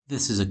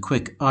This is a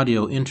quick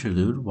audio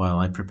interlude while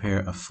I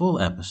prepare a full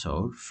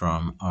episode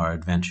from our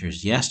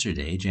adventures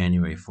yesterday,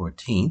 January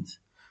 14th.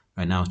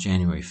 Right now it's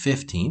January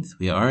 15th.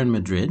 We are in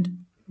Madrid.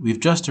 We've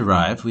just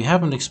arrived. We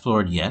haven't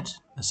explored yet,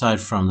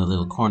 aside from the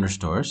little corner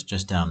stores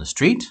just down the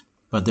street,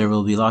 but there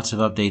will be lots of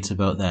updates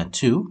about that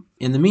too.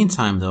 In the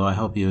meantime, though, I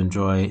hope you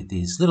enjoy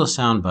these little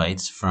sound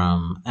bites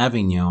from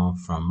Avignon,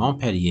 from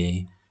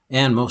Montpellier,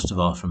 and most of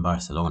all from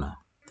Barcelona.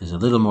 There's a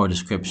little more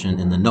description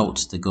in the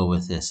notes that go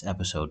with this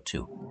episode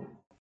too.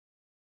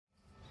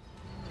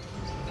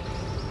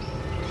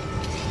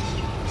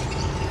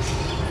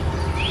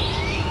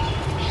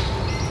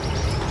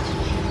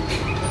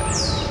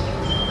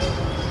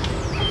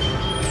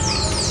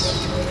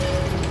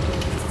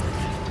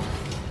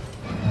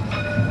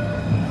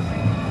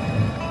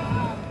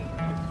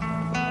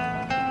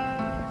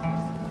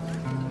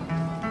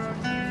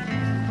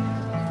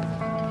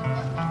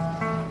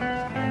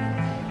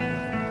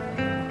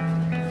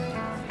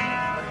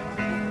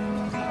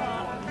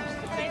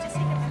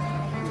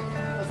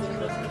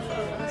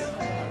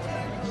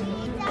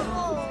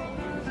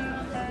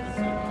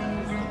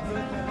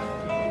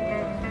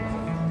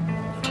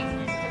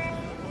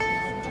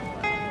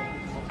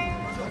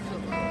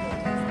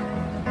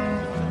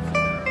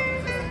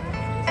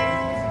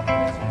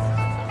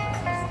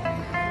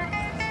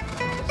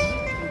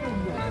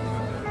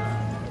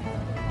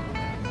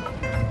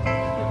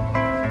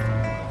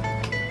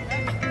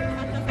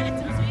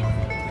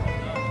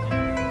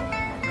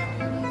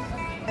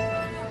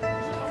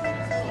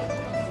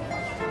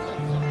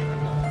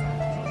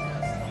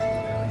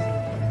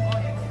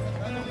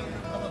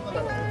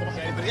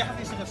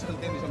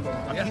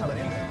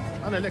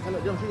 انا لك هلا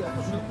اليوم شيء